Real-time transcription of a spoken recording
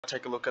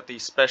Take a look at the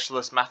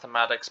Specialist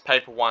Mathematics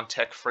Paper 1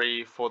 Tech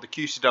Free for the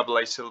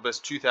QCAA Syllabus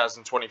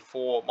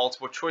 2024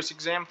 multiple choice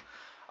exam.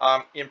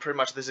 In pretty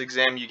much this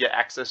exam you get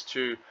access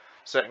to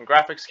certain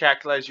graphics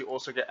calculators. You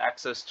also get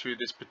access to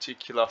this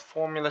particular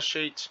formula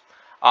sheet.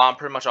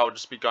 Pretty much I will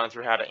just be going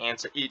through how to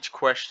answer each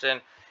question.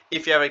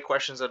 If you have any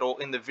questions at all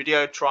in the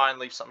video, try and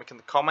leave something in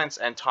the comments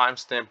and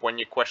timestamp when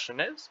your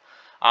question is.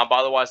 But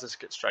otherwise, let's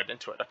get straight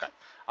into it, okay?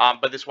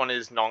 But this one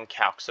is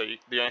non-calc, so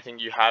the only thing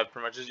you have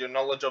pretty much is your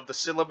knowledge of the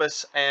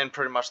syllabus and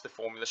pretty much the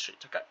formula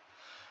sheet, okay?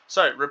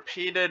 So,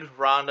 repeated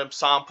random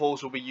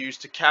samples will be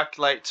used to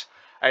calculate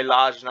a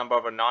large number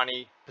of a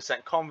 90%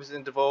 confidence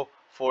interval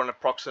for an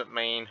approximate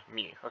mean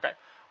mu, okay?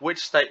 Which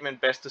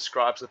statement best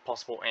describes the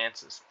possible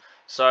answers?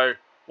 So,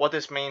 what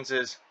this means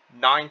is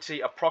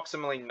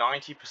approximately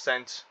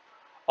 90%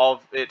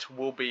 of it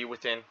will be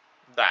within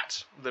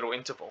that little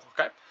interval,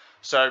 okay?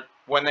 So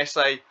when they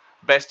say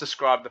best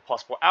describe the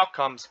possible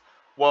outcomes,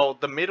 well,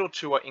 the middle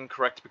two are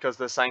incorrect because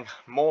they're saying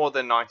more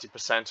than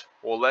 90%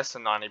 or less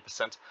than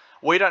 90%.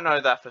 We don't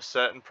know that for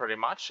certain pretty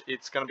much.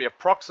 It's going to be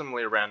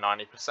approximately around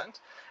 90%.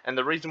 And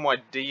the reason why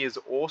D is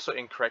also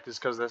incorrect is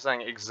because they're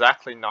saying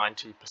exactly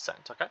 90%,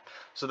 okay?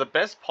 So the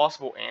best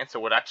possible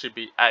answer would actually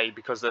be A,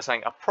 because they're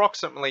saying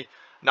approximately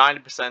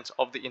 90%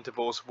 of the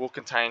intervals will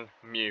contain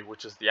mu,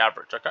 which is the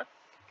average, okay?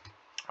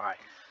 All right.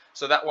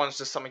 So that one's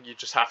just something you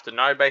just have to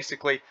know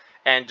basically,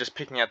 and just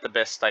picking out the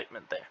best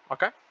statement there,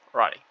 okay?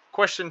 Righty.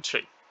 Question 2.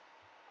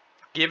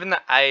 Given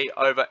that a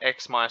over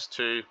x minus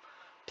 2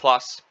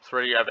 plus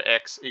 3 over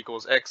x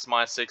equals x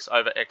minus 6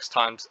 over x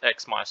times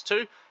x minus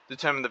 2,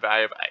 determine the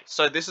value of a.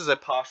 So this is a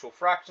partial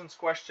fractions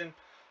question.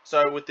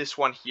 So with this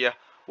one here,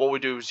 what we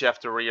do is you have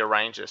to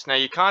rearrange this. Now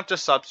you can't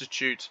just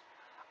substitute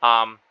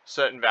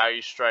certain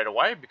values straight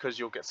away because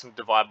you'll get some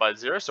divide by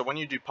 0. So when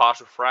you do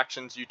partial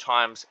fractions, you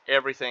times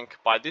everything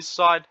by this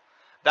side.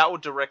 That will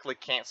directly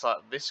cancel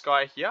out this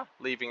guy here,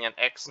 leaving an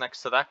x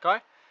next to that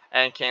guy,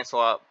 and cancel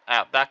out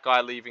that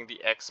guy, leaving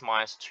the x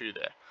minus 2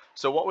 there.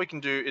 So what we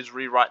can do is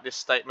rewrite this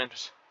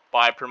statement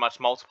by pretty much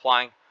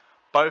multiplying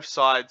both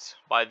sides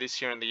by this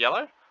here in the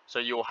yellow. So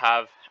you'll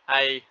have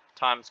a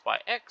times by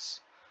x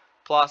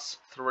plus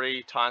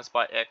 3 times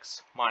by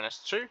x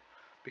minus 2,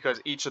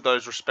 because each of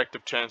those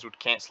respective terms would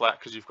cancel out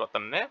because you've got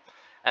them there.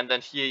 And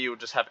then here you'll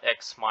just have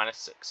x minus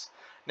 6.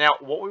 Now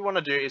what we want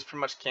to do is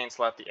pretty much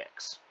cancel out the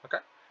x, okay?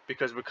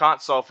 Because we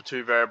can't solve for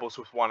two variables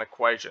with one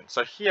equation.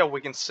 So here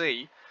we can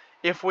see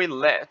if we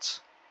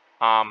let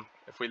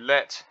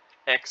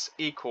x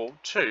equal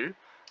 2,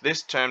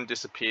 this term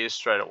disappears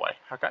straight away,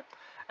 okay?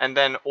 And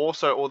then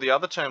also all the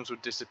other terms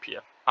would disappear.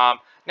 Now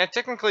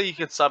technically you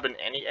could sub in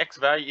any x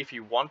value if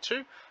you want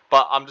to,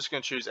 but I'm just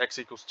going to choose x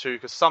equals 2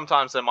 because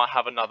sometimes they might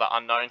have another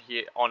unknown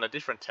here on a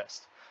different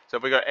test. So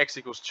if we go x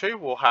equals 2,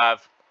 we'll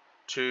have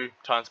 2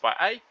 times by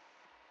a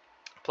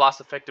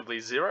plus effectively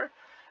 0.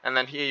 And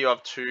then here you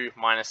have 2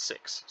 minus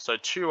 6. So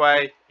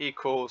 2a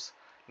equals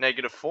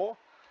negative 4.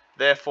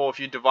 Therefore, if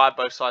you divide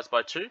both sides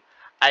by 2,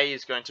 a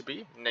is going to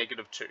be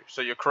negative 2.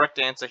 So your correct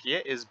answer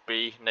here is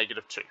B,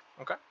 negative 2.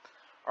 Okay?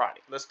 Alright,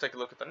 let's take a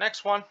look at the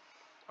next one.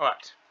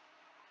 Alright.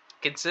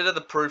 Consider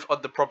the proof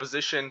of the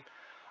proposition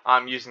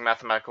using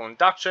mathematical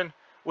induction.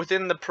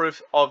 Within the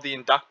proof of the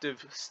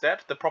inductive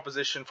step, the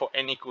proposition for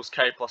n equals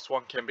k plus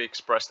 1 can be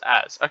expressed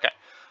as. Okay,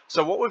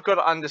 so what we've got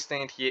to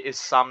understand here is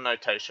sum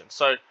notation.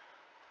 So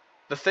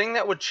the thing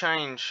that would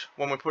change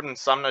when we put in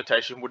sum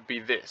notation would be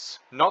this,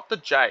 not the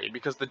j,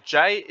 because the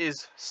j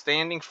is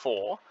standing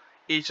for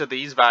each of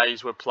these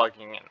values we're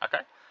plugging in,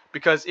 okay?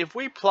 Because if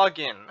we plug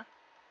in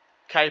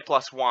k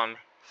plus 1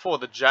 for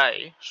the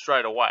j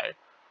straight away,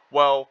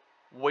 well,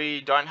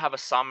 we don't have a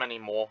sum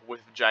anymore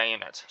with j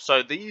in it.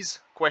 So these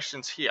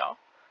questions here,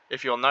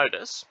 if you'll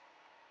notice,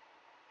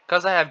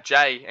 because they have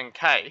j and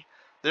k,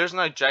 there's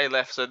no j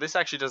left, so this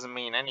actually doesn't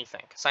mean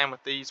anything. Same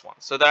with these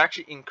ones. So they're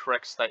actually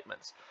incorrect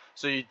statements.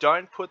 So you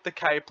don't put the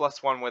k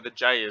plus 1 where the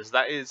j is.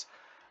 That is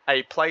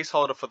a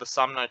placeholder for the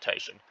sum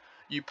notation.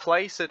 You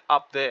place it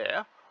up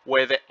there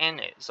where the n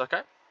is,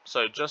 okay?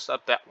 So just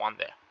up that one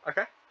there,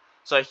 okay?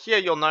 So here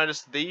you'll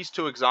notice these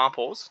two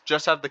examples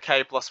just have the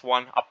k plus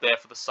 1 up there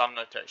for the sum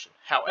notation.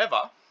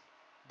 However,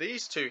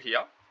 these two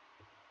here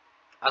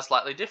are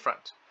slightly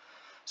different.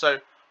 So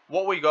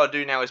what we got to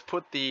do now is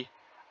put the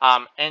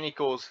n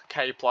equals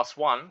k plus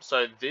 1,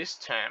 so this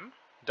term,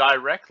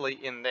 directly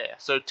in there.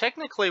 So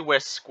technically we're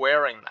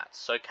squaring that,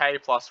 so k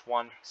plus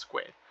 1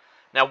 squared.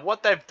 Now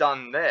what they've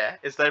done there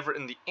is they've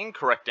written the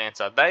incorrect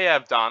answer. They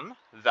have done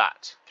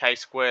that, k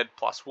squared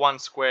plus 1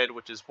 squared,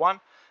 which is 1.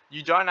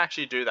 You don't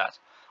actually do that.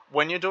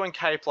 When you're doing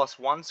k plus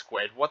 1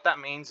 squared, what that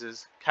means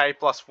is k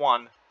plus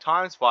 1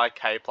 times by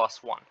k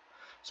plus 1.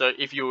 So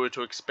if you were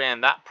to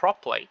expand that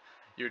properly,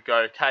 you'd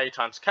go k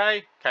times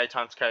k, k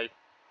times k,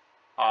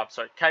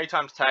 k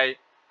times k,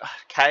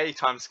 k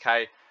times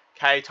k,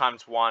 k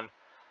times 1,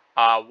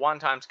 1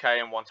 times k,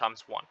 and 1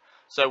 times 1.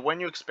 So when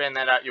you expand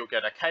that out, you'll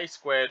get a k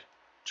squared,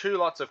 2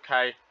 lots of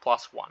k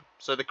plus 1.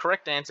 So the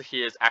correct answer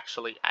here is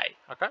actually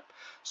A, okay?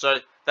 So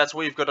that's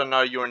where you've got to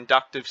know your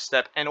inductive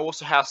step and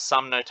also how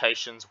sum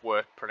notations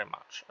work pretty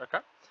much, okay?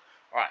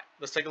 Alright,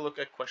 let's take a look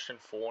at question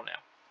 4 now.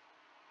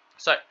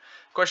 So,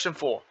 question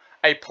 4.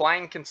 A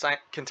plane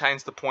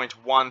contains the point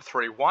 1,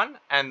 3, 1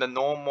 and the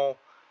normal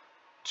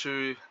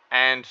to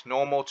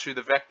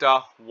the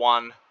vector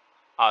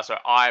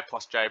I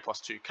plus j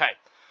plus 2k.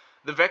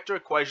 The vector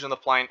equation of the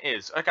plane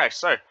is, okay,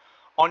 so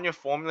on your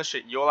formula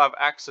sheet you'll have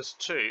access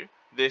to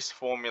this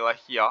formula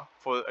here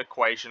for the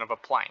equation of a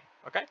plane,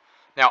 okay?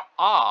 Now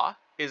r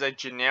is a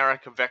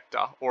generic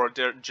vector or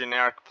a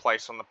generic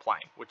place on the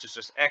plane, which is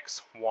just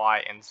x,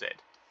 y, and z.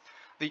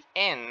 The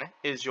n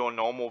is your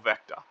normal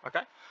vector,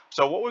 okay?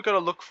 So what we've got to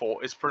look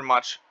for is pretty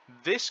much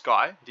this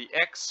guy, the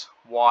x,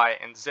 y,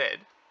 and z,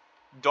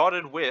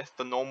 dotted with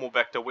the normal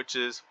vector, which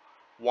is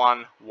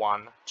 1,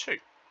 1, 2.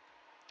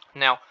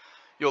 Now,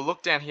 you'll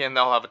look down here and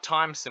they'll have a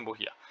times symbol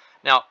here.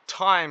 Now,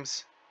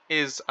 times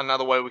is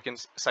another way we can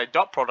say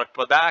dot product,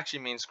 but that actually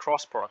means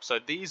cross product. So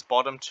these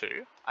bottom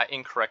two are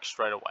incorrect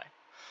straight away.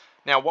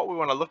 Now, what we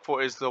want to look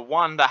for is the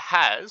one that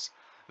has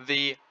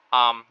the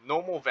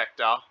normal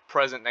vector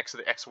present next to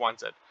the x, y, and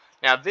z.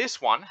 Now,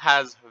 this one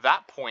has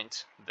that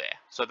point there.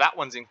 So that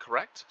one's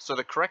incorrect. So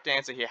the correct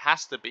answer here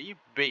has to be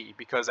B,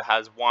 because it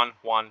has 1,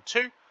 1,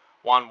 2,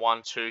 1,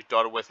 1, 2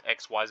 dotted with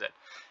x, y, z.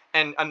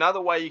 And another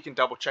way you can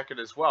double check it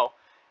as well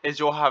is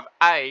you'll have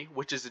A,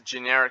 which is a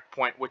generic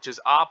point, which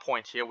is our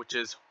point here, which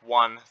is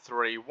 1,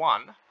 3,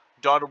 1,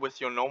 dotted with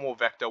your normal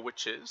vector,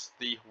 which is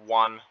the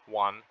 1,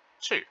 1,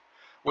 2,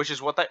 which is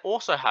what they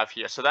also have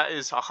here. So that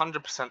is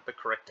 100% the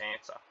correct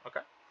answer, okay?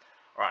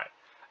 All right.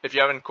 If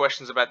you have any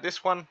questions about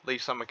this one,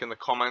 leave something in the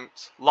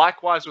comments.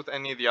 Likewise with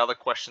any of the other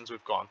questions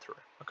we've gone through,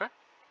 okay?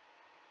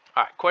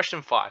 All right,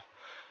 question 5.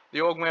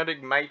 The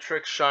augmented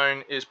matrix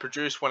shown is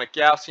produced when a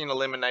Gaussian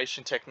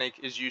elimination technique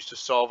is used to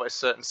solve a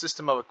certain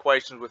system of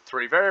equations with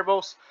 3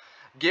 variables.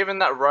 Given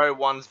that row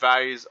 1's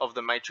values of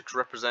the matrix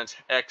represent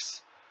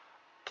x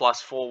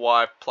plus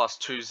 4y plus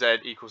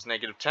 2z equals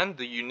 -10,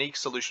 the unique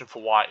solution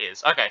for y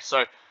is. Okay,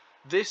 so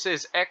this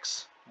is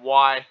x,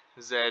 y,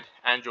 z,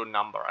 and your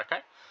number,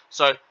 okay?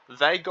 So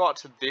they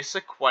got this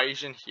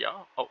equation here.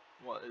 Oh,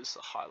 what is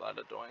the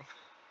highlighter doing?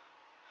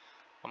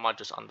 I might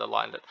just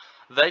underline it.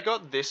 They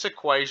got this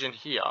equation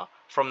here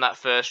from that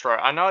first row.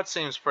 I know it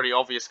seems pretty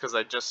obvious because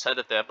they just said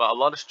it there, but a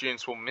lot of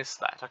students will miss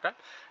that, okay?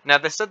 Now,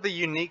 they said the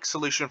unique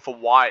solution for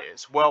y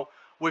is, well,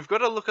 we've got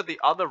to look at the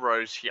other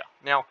rows here.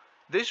 Now,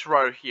 this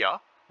row here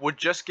would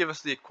just give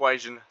us the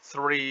equation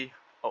 3,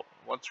 oh,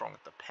 what's wrong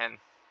with the pen?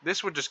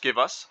 This would just give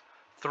us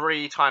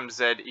 3 times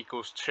z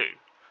equals 2.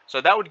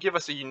 So that would give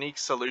us a unique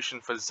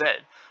solution for z.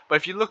 But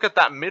if you look at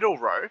that middle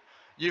row,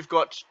 you've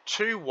got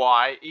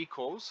 2y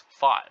equals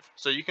 5.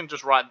 So you can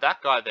just write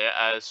that guy there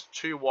as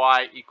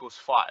 2y equals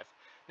 5.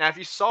 Now if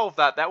you solve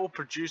that, that will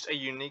produce a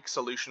unique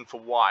solution for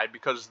y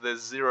because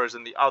there's zeros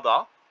in the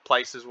other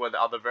places where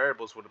the other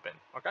variables would have been.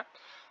 Okay.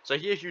 So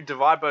here if you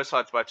divide both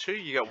sides by 2,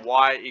 you get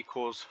y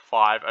equals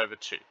 5 over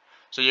 2.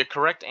 So your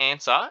correct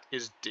answer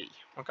is D.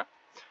 Okay.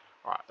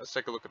 Alright, let's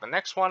take a look at the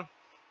next one.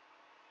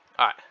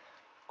 Alright,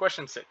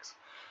 question 6.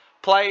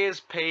 Players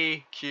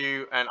P,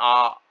 Q, and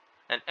R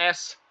and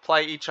S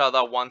play each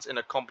other once in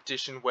a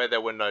competition where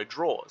there were no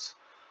draws.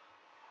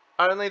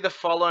 Only the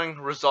following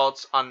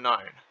results are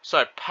known.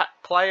 So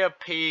player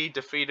P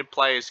defeated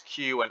players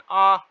Q and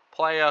R,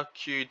 player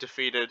Q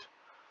defeated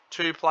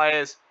 2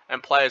 players,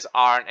 and players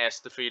R and S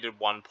defeated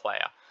 1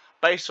 player.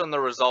 Based on the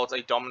results,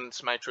 a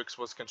dominance matrix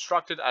was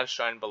constructed as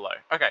shown below.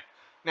 Okay,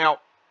 now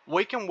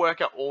we can work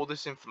out all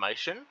this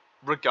information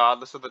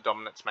regardless of the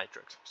dominance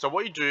matrix. So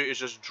what you do is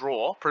just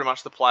draw pretty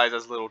much the players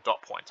as little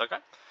dot points, okay?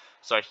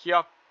 So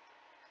here,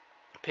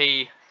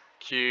 P,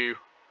 Q,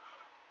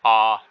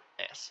 R,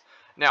 S.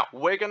 Now,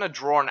 we're going to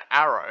draw an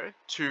arrow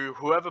to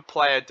whoever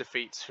player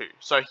defeats who.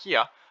 So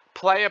here,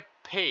 player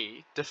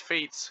P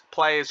defeats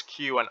players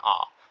Q and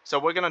R. So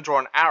we're going to draw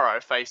an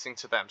arrow facing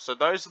to them. So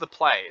those are the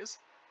players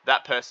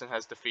that person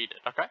has defeated,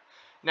 okay?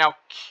 Now,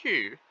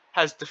 Q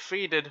has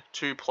defeated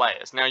 2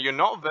 players. Now, you're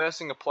not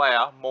versing a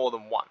player more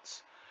than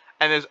once.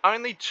 And there's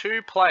only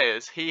 2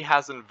 players he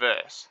hasn't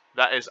versed.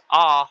 That is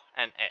R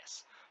and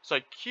S. So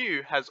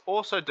Q has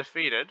also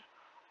defeated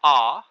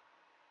R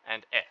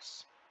and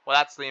S. Well,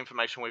 that's the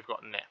information we've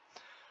got in there.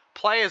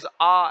 Players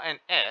R and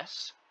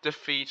S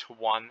defeat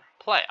 1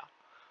 player.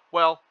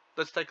 Well,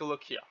 let's take a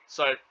look here.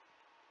 So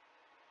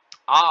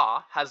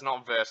R has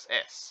not versed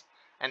S,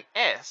 and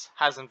S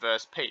hasn't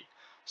versed P.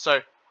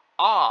 So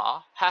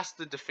R has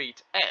to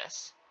defeat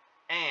S,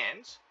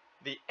 and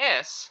the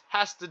S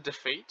has to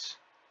defeat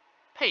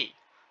P.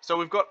 So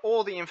we've got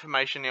all the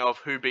information here of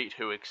who beat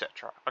who,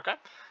 etc. Okay.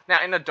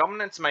 Now in a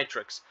dominance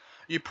matrix,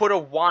 you put a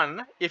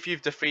 1 if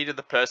you've defeated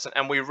the person,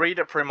 and we read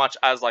it pretty much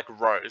as like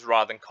rows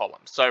rather than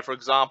columns. So for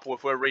example,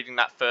 if we're reading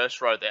that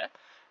first row there,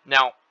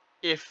 now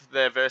if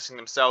they're versing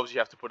themselves, you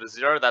have to put a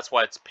 0. That's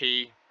why it's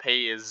P.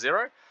 P is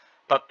 0.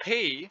 But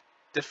P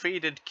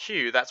defeated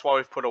Q. That's why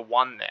we've put a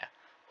 1 there.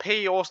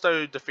 P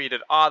also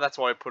defeated R, that's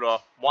why we put a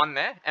 1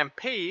 there, and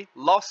P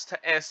lost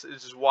to S,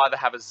 which is why they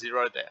have a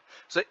 0 there.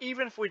 So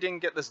even if we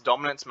didn't get this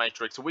dominance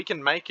matrix, we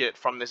can make it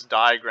from this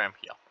diagram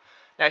here.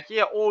 Now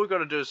here, all we've got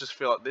to do is just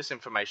fill out this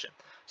information.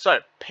 So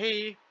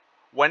P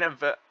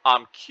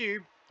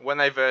Q, when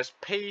they verse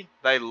P,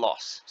 they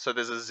lost. So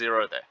there's a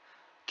 0 there.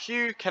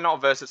 Q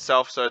cannot verse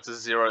itself, so it's a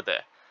 0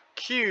 there.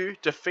 Q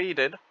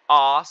defeated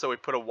R, so we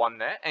put a 1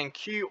 there. And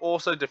Q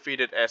also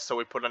defeated S, so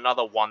we put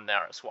another 1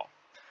 there as well.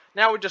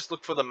 Now we just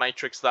look for the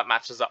matrix that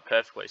matches up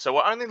perfectly. So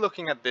we're only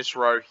looking at this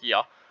row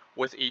here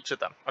with each of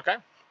them, okay?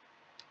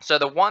 So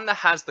the one that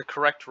has the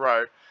correct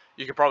row,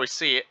 you can probably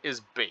see it,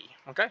 is B,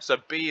 okay? So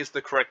B is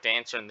the correct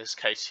answer in this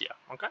case here,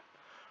 okay?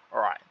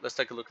 All right, let's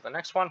take a look at the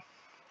next one.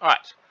 All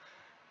right.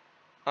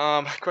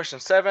 Question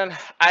 7.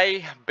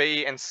 A,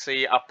 B, and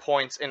C are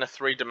points in a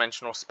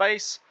three-dimensional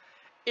space.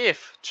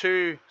 If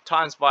 2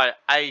 times by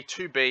A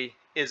to B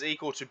is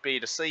equal to B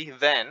to C,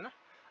 then,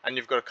 and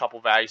you've got a couple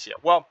values here.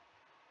 Well,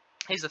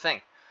 here's the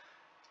thing.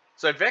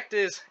 So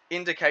vectors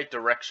indicate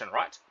direction,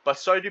 right? But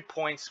so do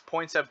points.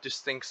 Points have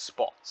distinct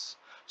spots.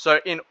 So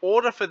in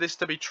order for this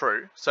to be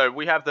true, so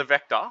we have the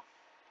vector.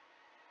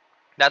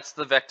 That's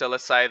the vector,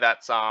 let's say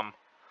that's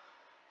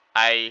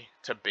A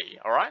to B,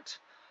 all right?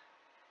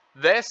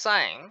 They're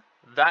saying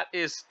that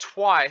is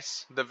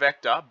twice the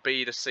vector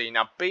B to C.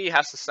 Now B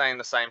has to stay in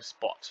the same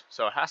spot,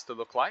 so it has to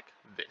look like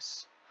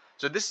this.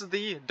 So this is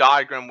the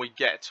diagram we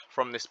get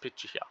from this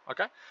picture here,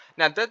 okay?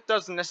 Now that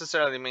doesn't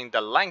necessarily mean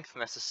the length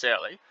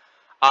necessarily.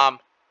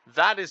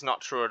 That is not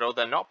true at all.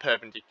 They're not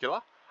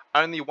perpendicular.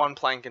 Only one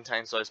plane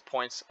contains those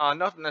points.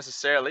 Not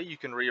necessarily. You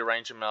can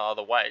rearrange them in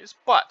other ways,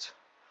 but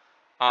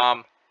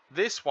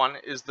this one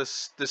is the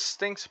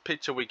distinct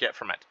picture we get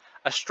from it.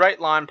 A straight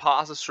line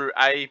passes through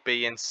A,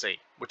 B, and C,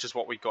 which is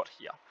what we got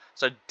here.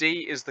 So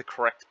D is the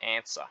correct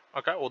answer,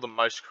 okay, or the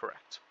most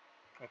correct.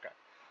 Okay,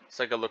 let's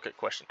take a look at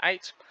question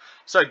 8.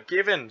 So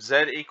given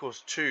Z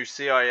equals 2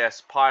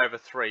 CIS pi over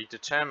 3,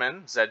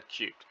 determine Z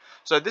cubed.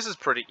 So this is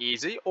pretty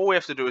easy. All we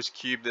have to do is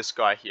cube this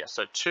guy here.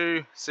 So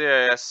 2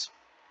 CIS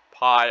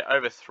pi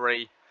over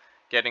 3,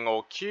 getting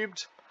all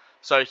cubed.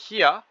 So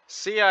here,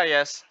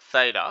 CIS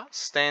theta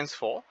stands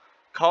for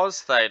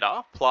cos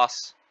theta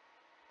plus,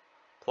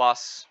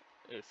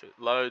 if it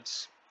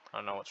loads, I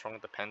don't know what's wrong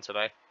with the pen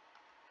today,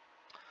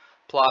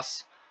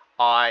 plus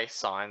I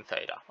sine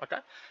theta, okay?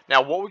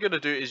 Now what we're going to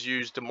do is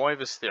use de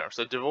Moivre's theorem.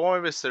 So de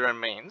Moivre's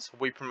theorem means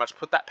we pretty much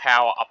put that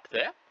power up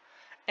there,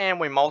 and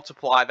we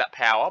multiply that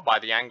power by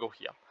the angle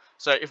here.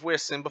 So if we're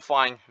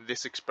simplifying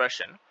this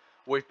expression,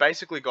 we've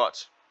basically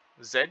got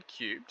Z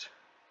cubed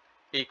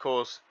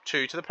equals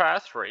 2 to the power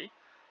of 3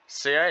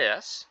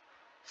 CIS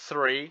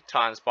 3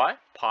 times by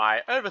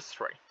pi over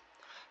 3.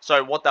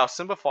 So what they'll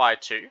simplify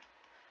to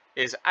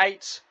is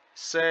 8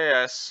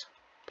 CIS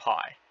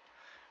pi.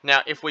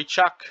 Now if we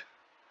chuck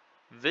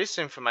this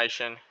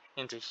information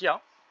into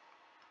here,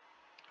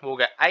 we'll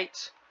get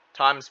 8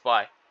 times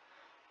by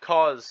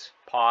cos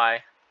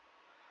pi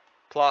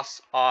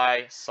plus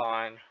I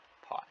sine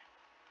pi.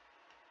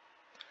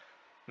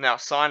 Now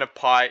sine of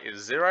pi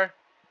is 0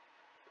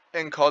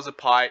 and cos of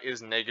pi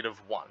is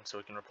negative 1, so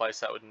we can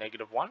replace that with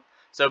negative 1.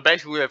 So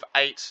basically we have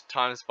 8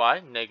 times by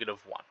negative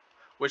 1,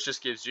 which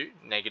just gives you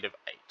negative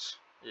 8.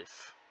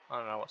 If I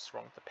don't know what's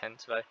wrong with the pen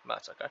today, but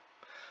that's okay.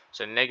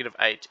 So negative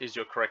 8 is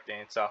your correct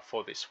answer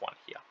for this one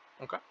here.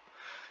 Okay.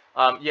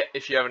 Yeah,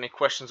 if you have any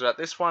questions about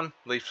this one,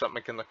 leave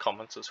something in the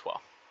comments as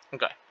well.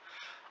 Okay.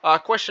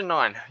 Question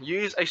 9.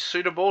 Use a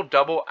suitable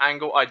double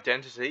angle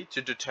identity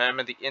to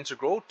determine the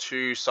integral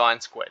to sine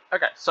squared.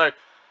 Okay, so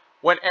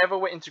whenever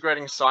we're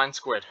integrating sine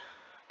squared,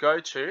 go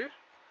to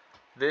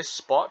this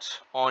spot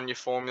on your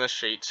formula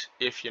sheet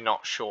if you're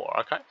not sure,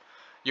 okay?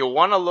 You'll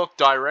want to look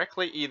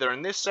directly either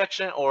in this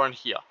section or in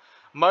here.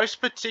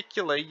 Most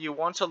particularly, you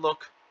want to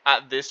look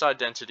at this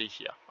identity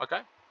here,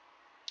 okay?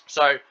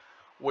 So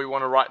we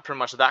want to write pretty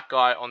much that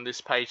guy on this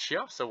page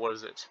here. So what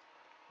is it?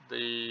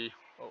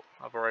 Oh,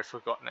 I've already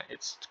forgotten it.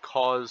 It's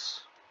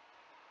cos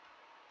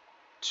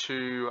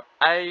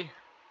 2a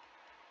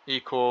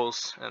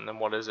equals, and then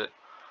what is it?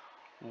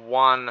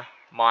 1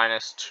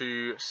 minus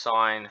 2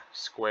 sine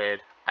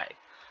squared a.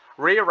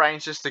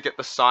 Rearrange this to get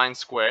the sine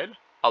squared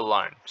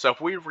alone. So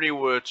if we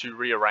were to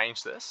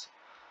rearrange this,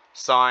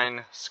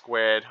 sine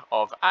squared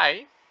of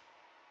a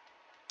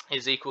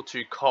is equal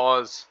to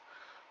cos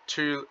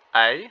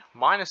 2a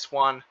minus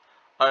 1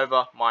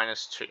 over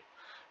minus 2.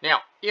 Now,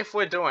 if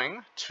we're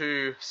doing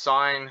 2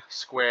 sine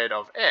squared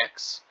of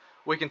x,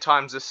 we can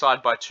times this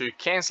side by 2,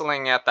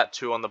 cancelling out that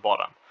 2 on the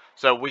bottom.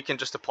 So we can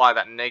just apply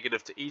that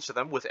negative to each of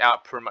them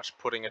without pretty much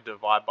putting a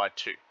divide by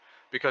 2,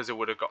 because it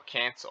would have got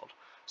cancelled.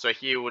 So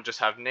here we'll just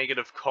have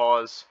negative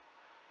cos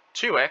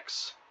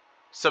 2x,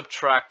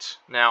 subtract,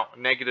 now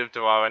negative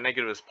divided by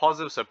negative is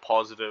positive, so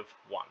positive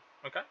 1.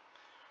 Okay?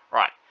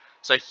 Right.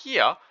 So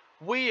here,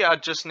 we are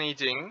just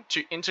needing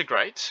to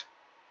integrate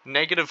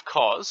negative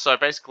cos, so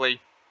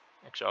basically,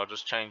 actually I'll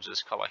just change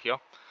this color here.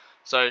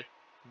 So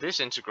this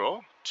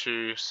integral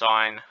to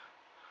sine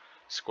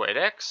squared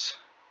x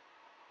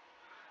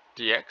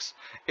dx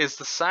is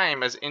the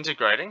same as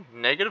integrating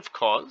negative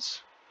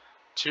cos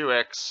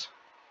 2x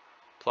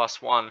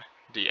plus 1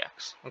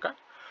 dx. Okay,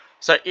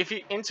 so if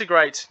you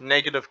integrate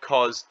negative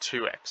cos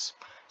 2x,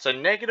 So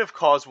negative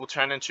cos will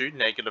turn into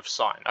negative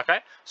sine, okay?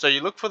 So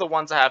you look for the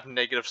ones that have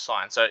negative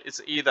sign. So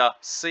it's either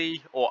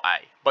C or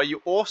A. But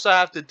you also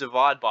have to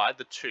divide by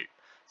the 2.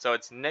 So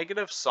it's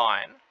negative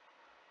sine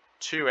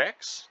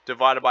 2x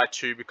divided by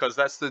 2 because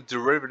that's the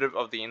derivative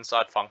of the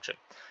inside function.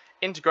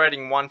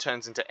 Integrating 1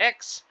 turns into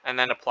x and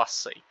then a plus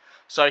c.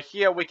 So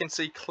here we can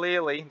see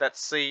clearly that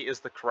c is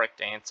the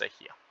correct answer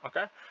here,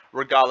 okay?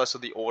 Regardless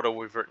of the order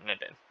we've written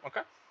it in,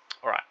 okay?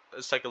 Alright,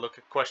 let's take a look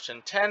at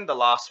question 10, the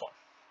last one.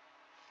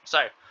 So,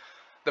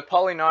 the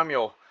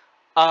polynomial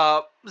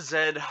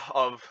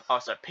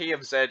p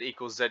of z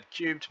equals z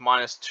cubed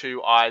minus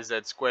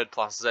 2iz squared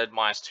plus z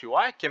minus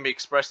 2i can be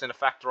expressed in a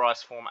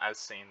factorized form as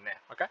seen there,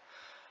 okay?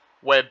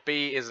 Where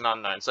b is an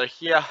unknown. So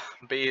here,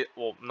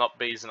 well, not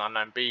b is an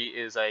unknown, b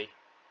is a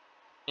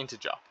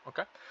integer,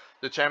 okay?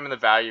 Determine the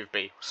value of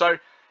b. So,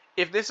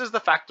 if this is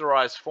the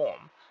factorized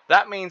form,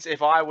 that means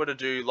if I were to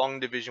do long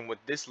division with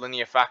this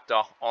linear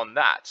factor on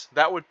that,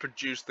 that would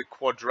produce the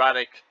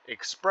quadratic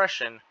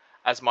expression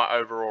as my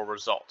overall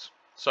result.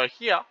 So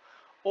here,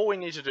 all we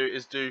need to do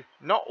is do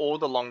not all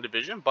the long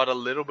division, but a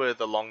little bit of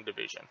the long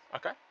division,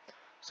 okay?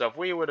 So if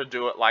we were to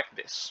do it like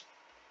this,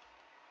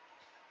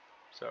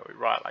 so we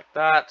write like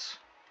that.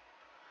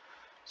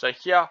 So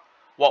here,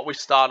 what we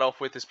start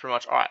off with is pretty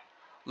much, alright,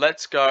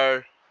 let's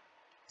go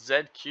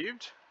z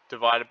cubed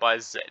divided by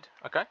z,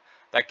 okay?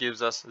 That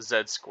gives us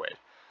z squared.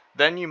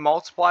 Then you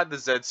multiply the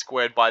z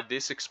squared by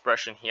this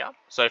expression here.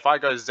 So if I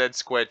go z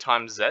squared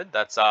times z,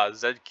 that's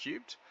z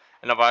cubed.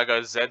 And if I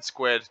go z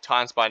squared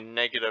times by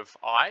negative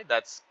I,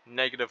 that's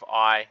negative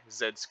I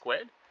z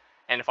squared.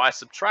 And if I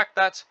subtract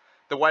that,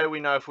 the way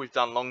we know if we've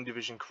done long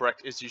division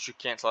correct is you should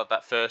cancel out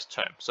that first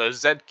term. So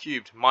z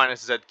cubed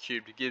minus z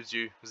cubed gives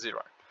you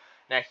 0.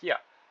 Now here,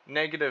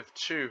 negative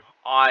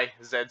 2I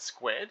z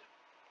squared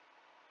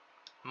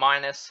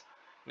minus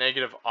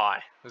negative I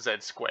z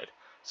squared.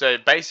 So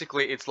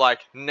basically it's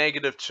like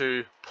negative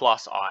 2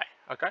 plus I,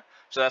 okay?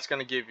 So that's going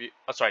to give you,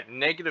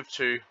 negative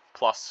 2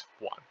 plus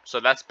 1. So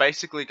that's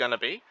basically going to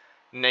be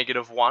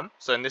negative 1.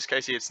 So in this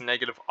case here it's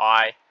negative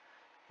I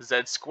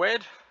z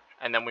squared,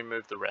 and then we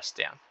move the rest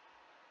down.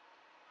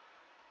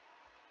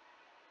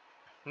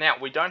 Now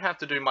we don't have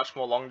to do much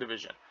more long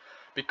division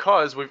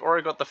because we've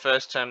already got the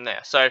first term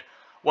there. So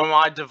when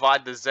I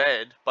divide the z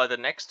by the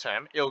next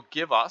term, it'll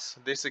give us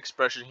this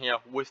expression here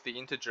with the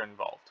integer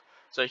involved.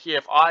 So here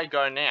if I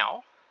go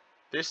now,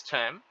 this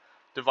term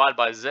divided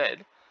by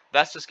z,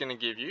 that's just going to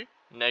give you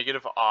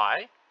negative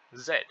I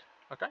z,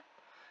 okay?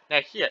 Now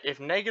here, if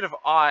negative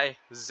I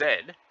z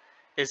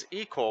is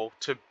equal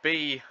to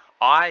b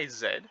I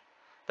z,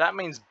 that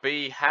means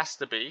b has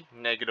to be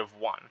negative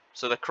 1.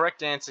 So the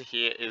correct answer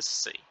here is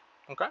C,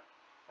 okay?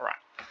 Alright,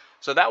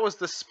 so that was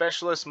the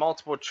Specialist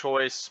Multiple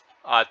Choice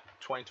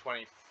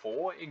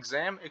 2024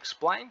 exam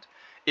explained.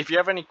 If you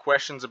have any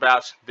questions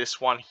about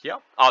this one here,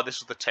 this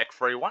was the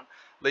tech-free one,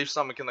 leave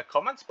something in the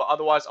comments, but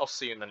otherwise I'll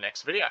see you in the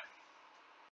next video.